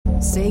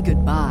Say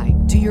goodbye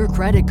to your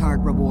credit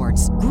card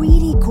rewards.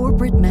 Greedy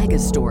corporate mega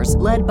stores,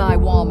 led by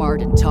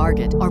Walmart and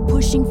Target, are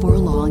pushing for a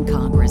law in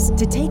Congress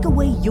to take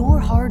away your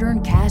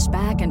hard-earned cash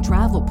back and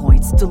travel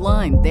points to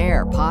line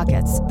their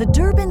pockets. The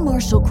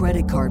Durbin-Marshall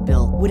credit card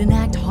bill would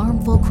enact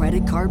harmful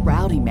credit card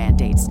routing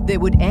mandates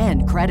that would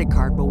end credit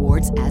card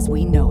rewards as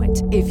we know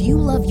it. If you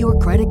love your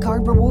credit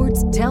card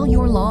rewards, tell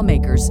your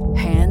lawmakers,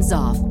 hands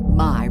off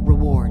my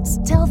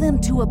rewards. Tell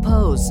them to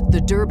oppose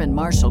the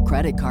Durbin-Marshall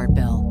credit card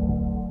bill.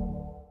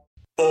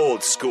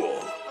 Old School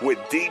with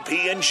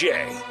DP and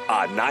J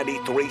on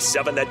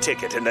 93.7 The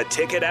Ticket and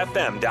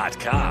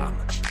theticketfm.com.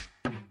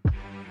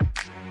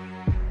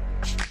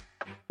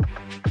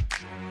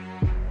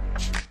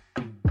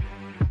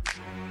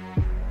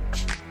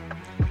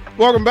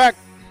 Welcome back.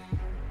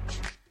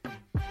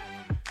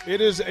 It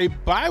is a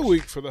bye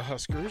week for the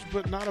Huskers,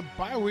 but not a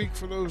bye week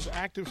for those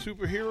active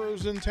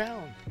superheroes in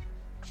town.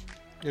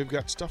 They've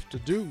got stuff to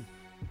do,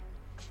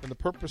 and the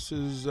purpose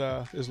is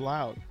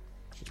loud.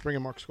 Let's bring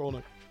in Mark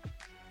Skolnick.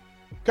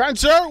 Kind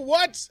sir,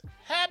 what's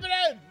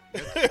happening?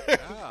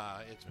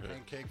 It's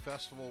Pancake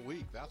Festival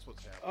week. That's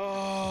what's happening.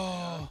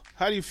 Oh,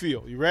 how do you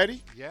feel? You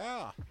ready?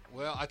 Yeah.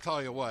 Well, I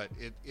tell you what,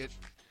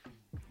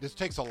 this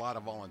takes a lot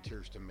of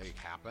volunteers to make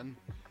happen,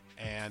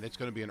 and it's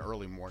going to be an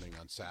early morning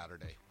on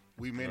Saturday.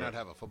 We may not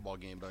have a football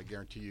game, but I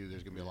guarantee you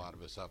there's going to be a lot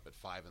of us up at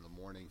 5 in the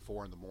morning,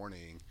 4 in the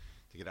morning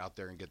to get out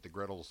there and get the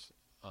griddles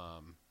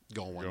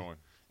going.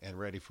 And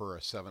ready for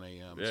a 7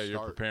 a.m. Yeah, start. you're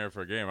preparing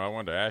for a game. I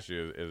wanted to ask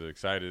you, as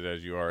excited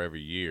as you are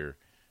every year,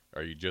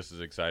 are you just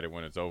as excited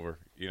when it's over?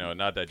 You know,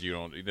 not that you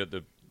don't.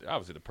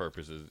 Obviously, the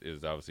purpose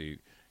is obviously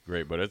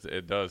great, but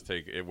it does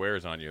take, it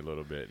wears on you a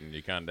little bit, and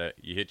you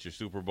hit your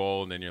Super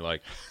Bowl, and then you're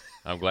like,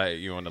 I'm glad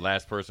when the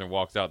last person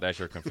walks out, that's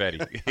your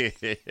confetti.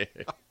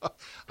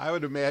 I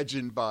would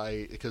imagine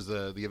because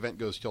the event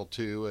goes till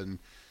 2, and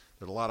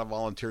there are a lot of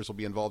volunteers will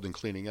be involved in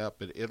cleaning up,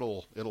 but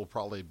it'll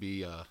probably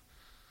be a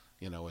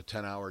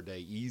 10-hour day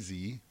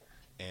easy.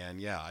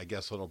 And, yeah, I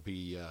guess it'll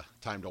be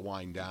time to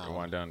wind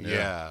down.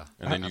 Yeah.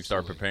 And then you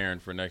start preparing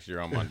for next year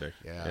on Monday.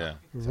 Yeah.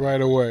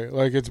 Right away.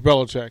 Like it's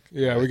Belichick.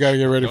 Yeah, we got to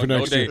get ready for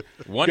next year.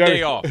 One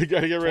day off. You got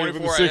to get ready for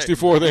the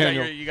 64th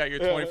annual. You got your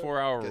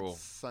 24-hour rule.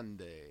 It's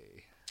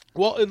Sunday.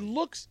 Well, it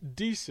looks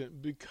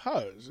decent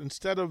because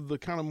instead of the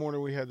kind of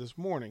morning we had this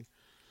morning,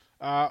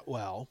 I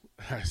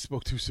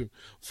spoke too soon.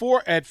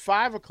 At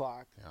 5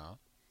 o'clock,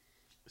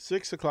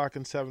 6 o'clock,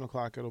 and 7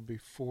 o'clock, it'll be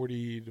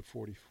 40 to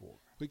 44.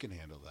 We can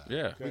handle that.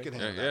 Yeah. We can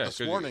handle that. This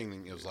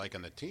morning it was like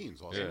in the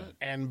teens, wasn't it?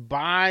 And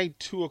by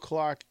 2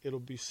 o'clock, it'll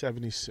be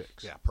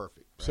 76. Yeah,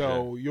 perfect. Right.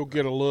 So you'll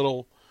get a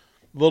little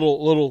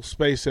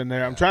space in there.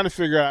 Yeah. I'm trying to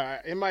figure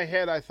out. In my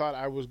head, I thought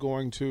I was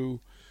going to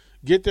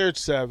get there at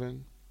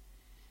 7,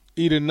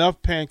 eat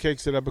enough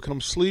pancakes that I become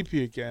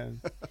sleepy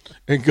again,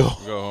 and go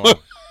home.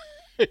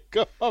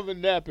 Go home and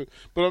nap it,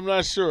 but I'm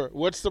not sure.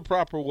 What's the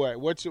proper way?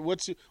 What's your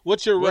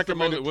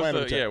recommended plan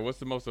of attack? Yeah, what's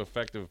the most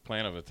effective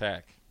plan of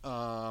attack?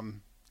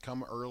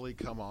 Come early,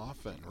 come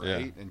often,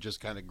 right? Yeah. And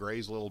just kind of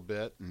graze a little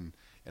bit and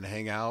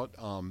hang out.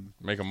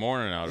 Make a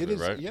morning out of it,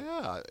 right?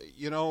 Yeah.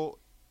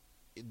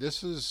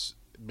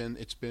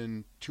 It's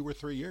been 2 or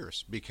 3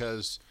 years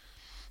because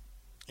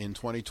in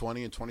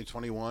 2020 and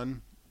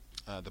 2021,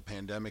 the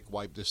pandemic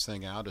wiped this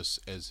thing out as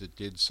it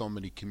did so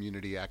many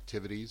community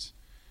activities.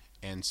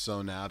 And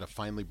so now to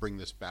finally bring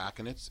this back,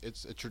 and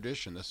it's a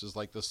tradition. This is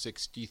like the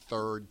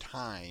 63rd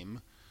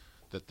time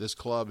that this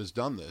club has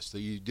done this.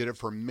 You did it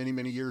for many,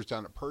 many years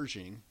down at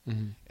Pershing,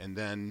 and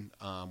then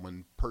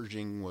when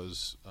Pershing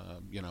was,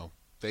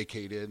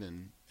 vacated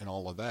and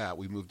all of that,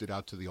 we moved it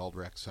out to the Old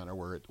Rec Center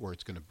where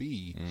it's going to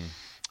be.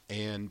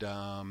 And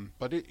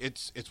but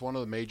it's one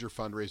of the major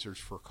fundraisers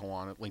for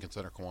Lincoln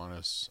Center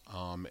Kiwanis,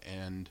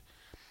 and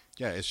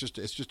yeah, it's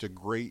just a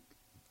great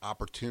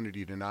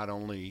opportunity to not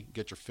only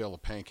get your fill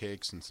of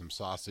pancakes and some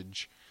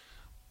sausage,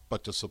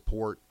 but to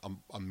support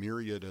a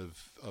myriad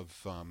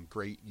of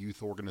great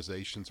youth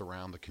organizations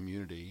around the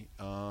community.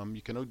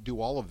 You can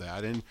do all of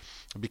that, and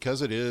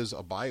because it is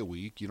a bye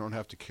week, you don't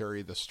have to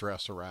carry the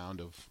stress around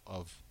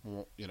of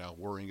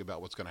worrying about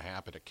what's going to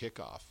happen at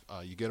kickoff.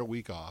 You get a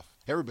week off.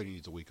 Everybody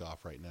needs a week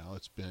off right now.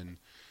 It's been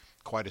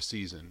quite a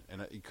season,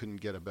 and you couldn't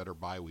get a better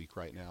bye week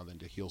right now than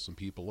to heal some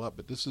people up.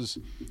 But this is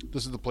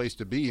the place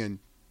to be, and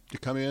you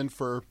come in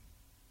for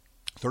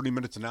 30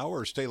 minutes an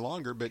hour or stay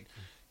longer, but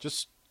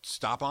just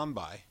stop on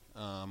by.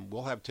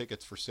 We'll have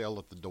tickets for sale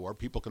at the door.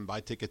 People can buy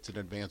tickets in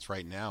advance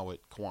right now at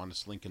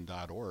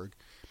KiwanisLincoln.org.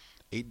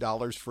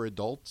 $8 for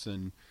adults,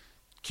 and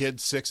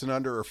kids 6 and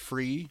under are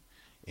free,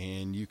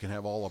 and you can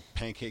have all the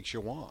pancakes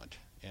you want.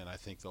 And I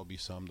think there'll be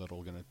some that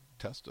are going to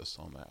test us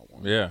on that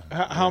one. Yeah.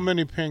 How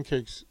many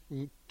pancakes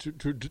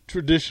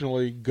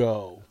traditionally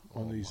go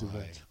on these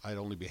events? I'd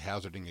only be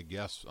hazarding a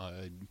guess.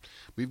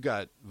 We've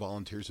got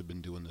volunteers who have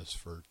been doing this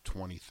for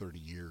 20, 30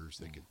 years.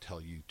 They could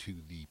tell you to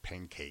the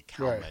pancake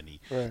how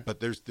many. Right. But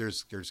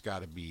there's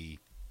got to be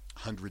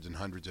hundreds and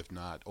hundreds, if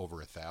not over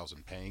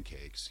 1,000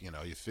 pancakes. You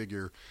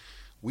figure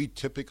We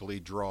typically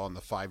draw in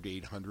the 500 to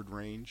 800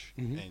 range,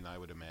 and I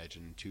would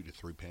imagine 2 to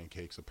 3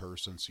 pancakes a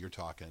person. So you're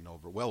talking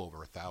well over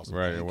 1,000.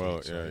 Right. Pancakes,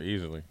 Well, yeah, right?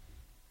 easily.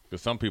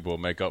 Because some people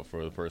make up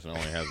for the person who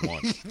only has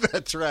one.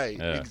 That's right.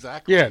 Yeah.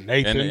 Exactly. Yeah,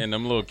 Nathan. And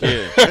them little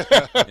kids.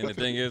 And the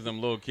thing is, them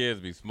little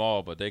kids be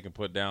small, but they can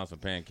put down some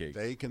pancakes.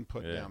 They can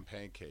put down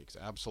pancakes.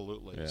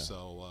 Absolutely. Yeah.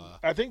 So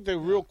I think the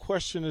real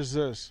question is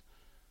this: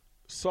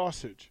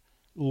 sausage,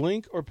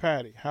 link or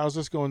patty? How's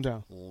this going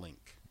down? link.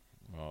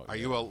 Oh, Are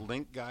you a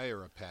link guy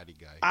or a patty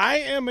guy? I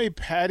am a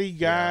patty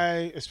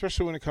guy,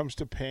 especially when it comes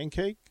to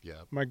pancake.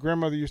 Yeah. My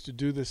grandmother used to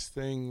do this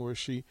thing where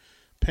she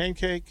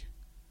pancake,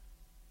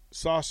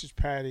 sausage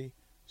patty,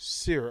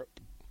 syrup,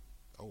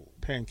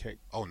 pancake.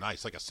 Oh,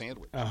 nice, like a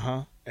sandwich.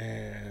 And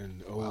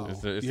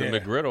It's a yeah.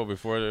 McGriddle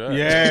before that.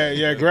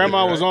 Yeah.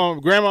 Grandma was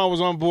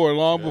on board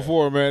long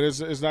before, man.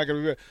 It's not going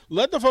to be bad.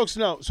 Let the folks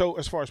know. So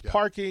as far as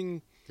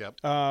parking,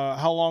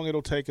 how long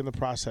it'll take in the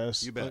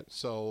process. You bet.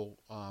 So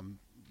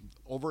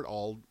over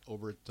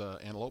at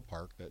Antelope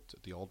Park, that's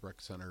at the Old Rec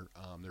Center,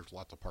 there's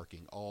lots of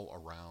parking all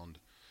around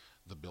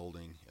the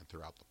building and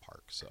throughout the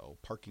park. So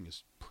parking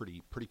is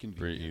pretty convenient.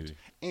 Pretty easy.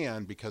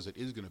 And because it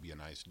is going to be a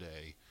nice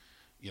day,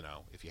 you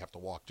know, if you have to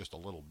walk just a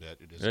little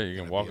bit, it is. Yeah, you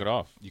can walk it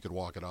off. You could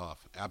walk it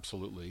off,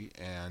 absolutely.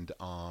 And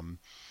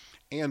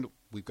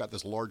we've got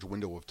this large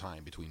window of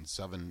time between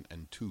 7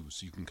 and 2,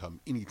 so you can come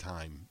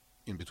anytime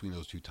in between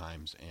those 2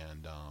 times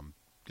and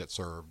get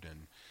served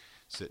and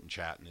sit and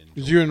chat. And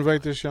did you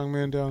invite this young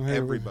man down here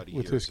Everybody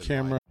with here his is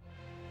camera?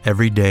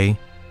 Every day,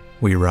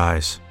 we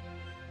rise,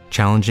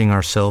 challenging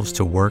ourselves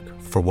to work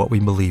for what we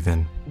believe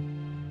in.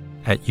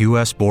 At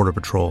U.S. Border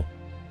Patrol,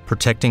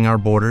 protecting our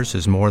borders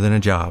is more than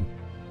a job.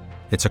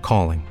 It's a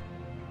calling.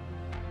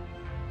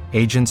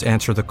 Agents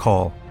answer the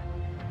call,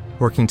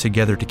 working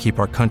together to keep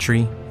our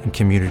country and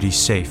communities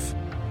safe.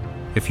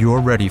 If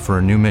you're ready for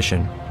a new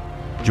mission,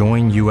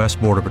 join U.S.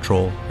 Border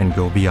Patrol and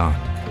go beyond.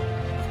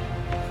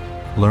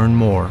 Learn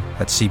more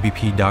at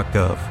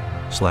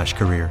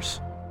cbp.gov/careers.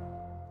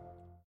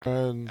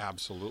 And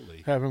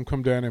absolutely have him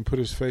come down and put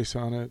his face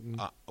on it.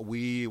 And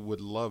we would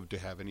love to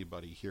have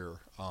anybody here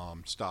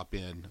stop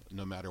in,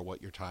 no matter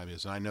what your time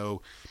is. And I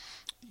know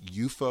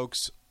you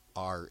folks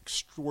are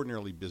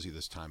extraordinarily busy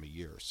this time of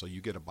year, so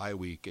you get a bye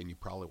week and you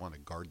probably want to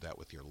guard that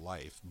with your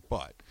life.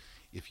 But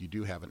if you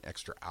do have an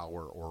extra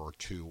hour or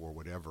 2 or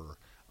whatever,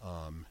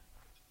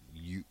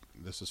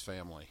 this is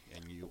family,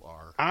 and you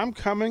are. I'm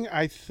coming.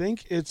 I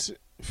think it's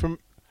from.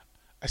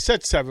 I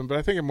said 7, but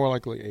I think it's more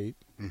likely 8.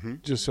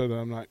 Just so that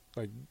I'm not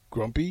like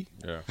grumpy.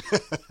 Yeah.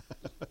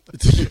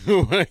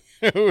 when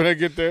I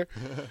get there,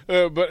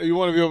 but you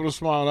want to be able to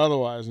smile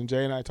otherwise. And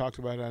Jay and I talked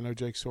about it. I know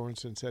Jake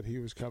Sorensen said he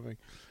was coming,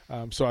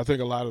 so I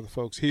think a lot of the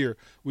folks here.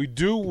 We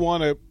do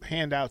want to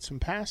hand out some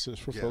passes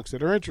for folks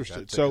that are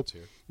interested. So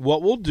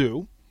what we'll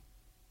do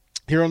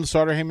here on the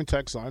Starter Heyman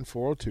text line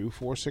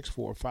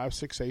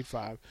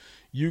 402-464-5685,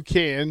 you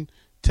can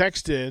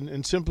text in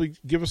and simply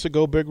give us a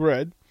Go Big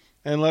Red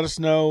and let us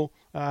know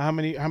how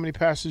many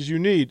passes you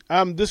need.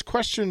 This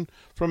question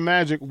from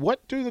Magic: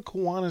 what do the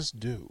Kiwanis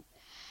do?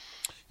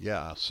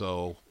 Yeah,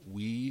 so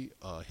we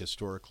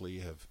historically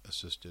have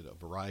assisted a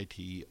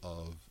variety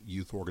of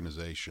youth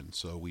organizations.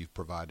 So we've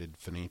provided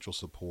financial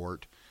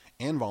support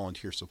and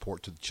volunteer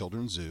support to the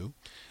Children's Zoo.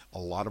 A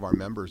lot of our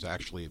members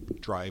actually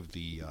drive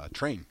the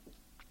train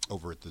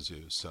over at the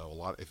zoo.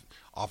 So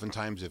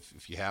oftentimes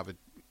if you have a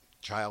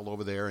child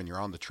over there and you're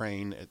on the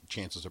train,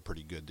 chances are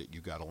pretty good that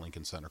you got a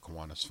Lincoln Center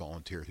Kiwanis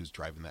volunteer who's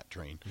driving that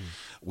train.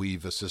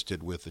 We've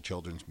assisted with the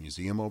Children's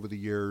Museum over the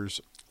years.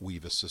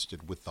 We've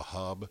assisted with the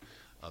Hub.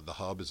 The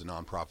Hub is a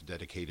nonprofit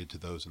dedicated to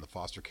those in the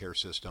foster care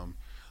system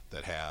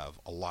that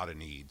have a lot of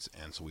needs,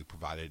 and so we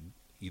provided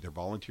either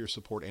volunteer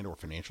support and or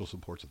financial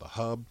support to the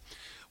Hub.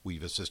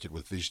 We've assisted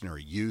with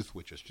Visionary Youth,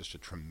 which is just a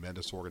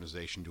tremendous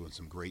organization doing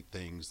some great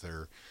things.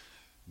 They're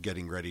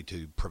getting ready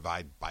to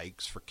provide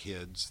bikes for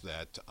kids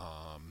that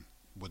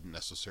wouldn't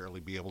necessarily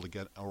be able to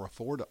get or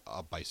afford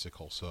a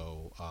bicycle.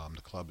 So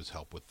the club has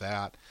helped with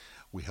that.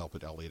 We help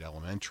at Elliott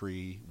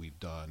Elementary. We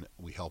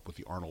help with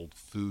the Arnold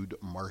Food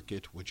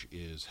Market, which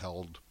is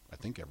held, I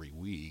think, every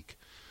week.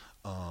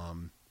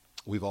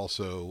 We've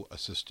also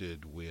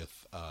assisted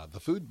with the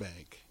food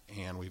bank,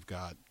 and we've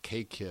got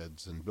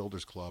K-Kids and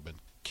Builders Club and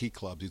Key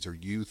Club. These are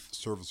youth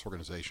service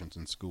organizations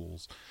in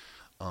schools.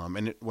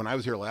 When I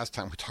was here last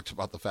time, we talked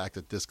about the fact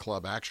that this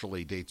club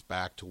actually dates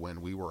back to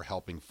when we were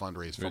helping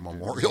fundraise for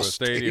Memorial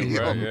Stadium.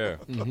 Right, yeah.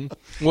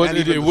 Well,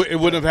 it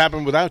wouldn't have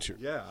happened without you.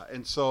 Yeah,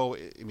 and so,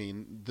 I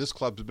mean, this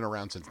club's been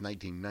around since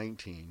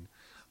 1919,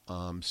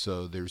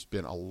 so there's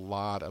been a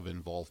lot of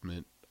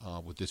involvement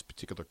with this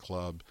particular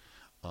club,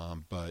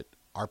 but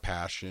our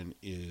passion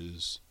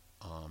is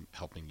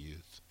helping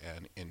youth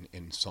and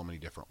in so many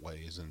different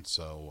ways, and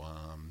so,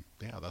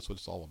 that's what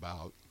it's all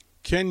about.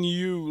 Can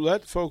you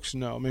let folks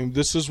know? I mean,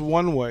 this is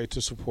one way to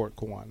support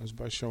Kiwanis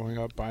by showing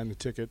up, buying the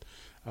ticket,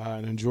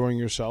 and enjoying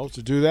yourself.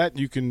 To do that,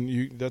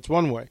 that's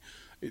one way.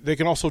 They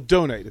can also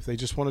donate if they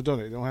just want to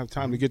donate. They don't have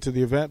time to get to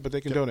the event, but they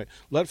can donate.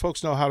 Let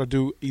folks know how to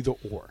do either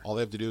or. All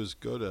they have to do is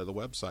go to the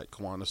website,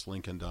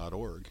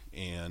 kiwanislincoln.org,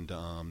 and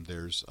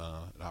there's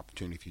an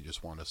opportunity if you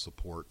just want to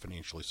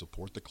financially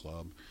support the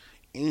club.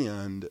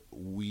 And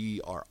we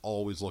are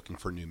always looking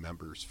for new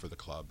members for the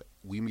club.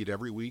 We meet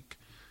every week.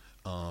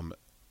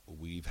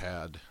 We've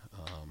had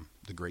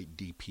the great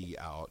DP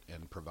out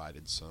and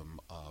provided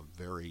some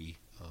very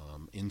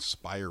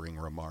inspiring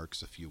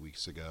remarks a few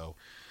weeks ago.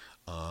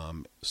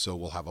 So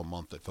we'll have a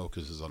month that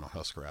focuses on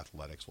Husker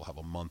athletics. We'll have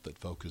a month that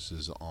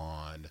focuses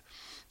on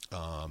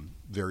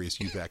various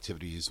youth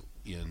activities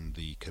in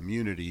the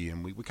community,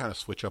 and we kind of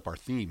switch up our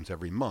themes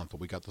every month. But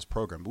we got this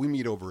program. We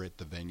meet over at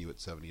the venue at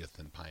 70th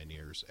and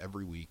Pioneers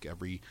every week,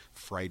 every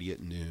Friday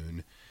at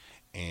noon.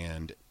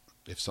 And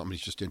if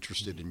somebody's just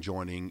interested in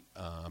joining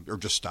or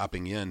just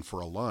stopping in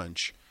for a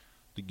lunch,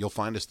 you'll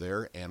find us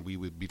there, and we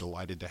would be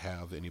delighted to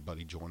have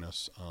anybody join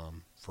us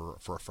for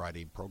a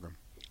Friday program.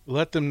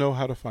 Let them know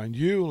how to find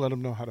you. Let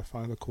them know how to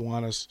find the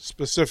Kiwanis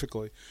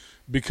specifically,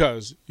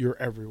 because you're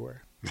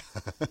everywhere.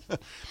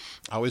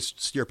 I always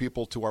steer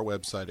people to our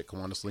website at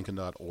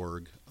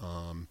kiwanislincoln.org.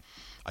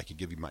 I could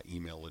give you my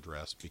email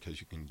address because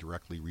you can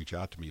directly reach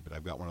out to me, but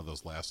I've got one of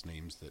those last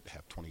names that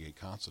have 28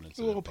 consonants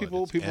in it.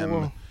 People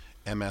MSHKOLNICK,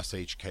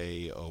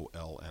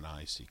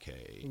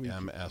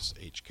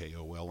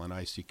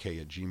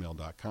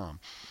 MSHKOLNICK@gmail.com,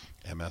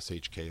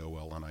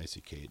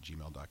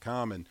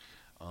 MSHKOLNICK@gmail.com, and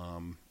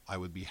I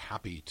would be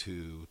happy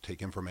to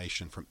take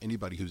information from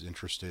anybody who's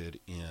interested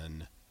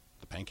in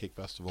the Pancake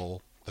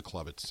Festival, the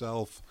club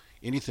itself,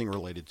 anything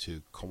related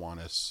to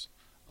Kiwanis.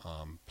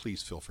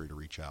 Please feel free to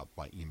reach out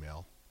by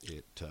email.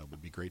 It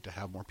would be great to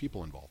have more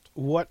people involved.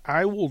 What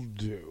I will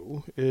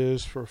do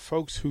is for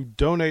folks who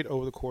donate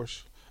over the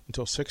course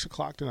until 6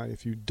 o'clock tonight,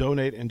 if you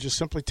donate and just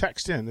simply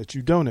text in that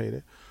you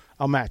donated,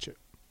 I'll match it.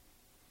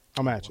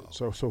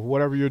 So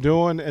whatever you're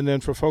doing. And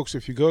then for folks,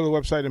 if you go to the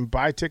website and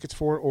buy tickets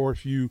for it, or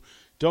if you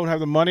don't have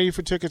the money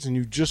for tickets and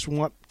you just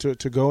want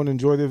to go and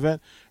enjoy the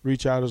event,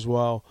 reach out as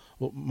well.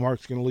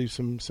 Mark's going to leave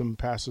some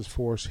passes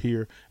for us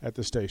here at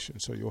the station.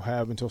 So you'll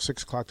have until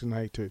 6 o'clock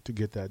tonight to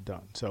get that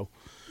done. So,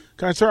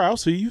 kind sir, I'll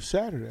see you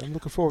Saturday. I'm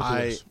looking forward to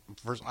this.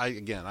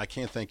 I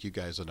can't thank you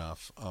guys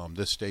enough.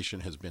 This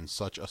station has been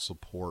such a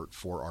support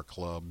for our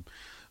club.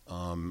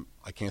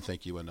 I can't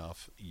thank you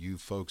enough. You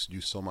folks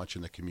do so much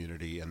in the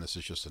community, and this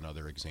is just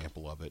another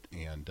example of it.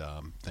 And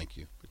thank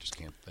you. I just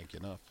can't thank you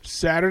enough.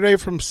 Saturday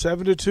from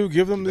 7 to 2.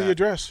 Give them the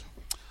address.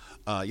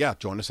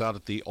 Join us out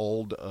at the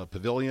old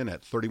pavilion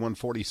at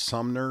 3140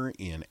 Sumner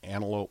in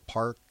Antelope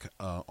Park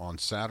on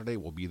Saturday.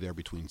 We'll be there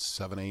between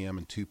 7 a.m.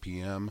 and 2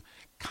 p.m.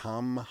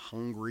 Come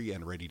hungry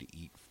and ready to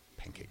eat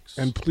pancakes.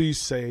 And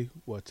please say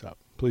what's up.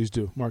 Please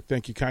do. Mark,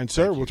 thank you, kind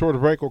sir. We'll throw the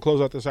break. We'll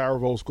close out this hour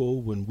of Old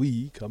School when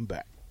we come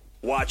back.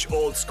 Watch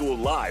Old School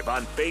live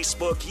on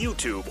Facebook,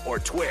 YouTube, or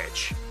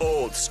Twitch.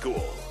 Old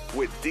School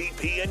with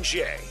DP and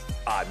J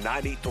on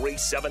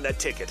 93.7 The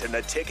Ticket and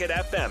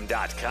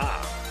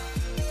theticketfm.com.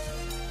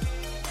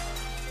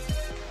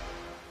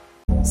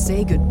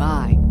 Say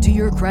goodbye to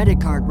your credit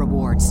card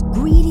rewards.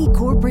 Greedy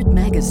corporate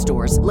mega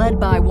stores, led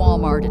by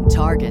Walmart and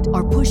Target,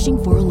 are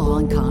pushing for a law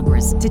in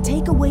Congress to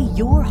take away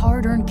your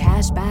hard-earned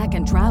cash back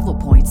and travel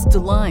points to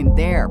line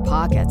their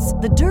pockets.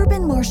 The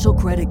Durbin-Marshall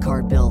credit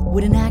card bill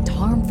would enact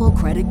harmful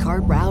credit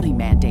card routing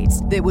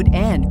mandates that would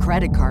end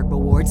credit card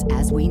rewards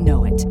as we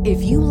know it.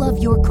 If you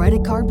love your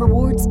credit card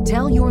rewards,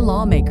 tell your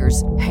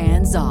lawmakers,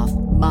 hands off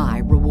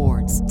my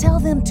rewards. Tell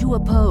them to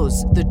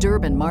oppose the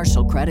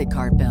Durbin-Marshall credit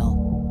card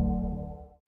bill.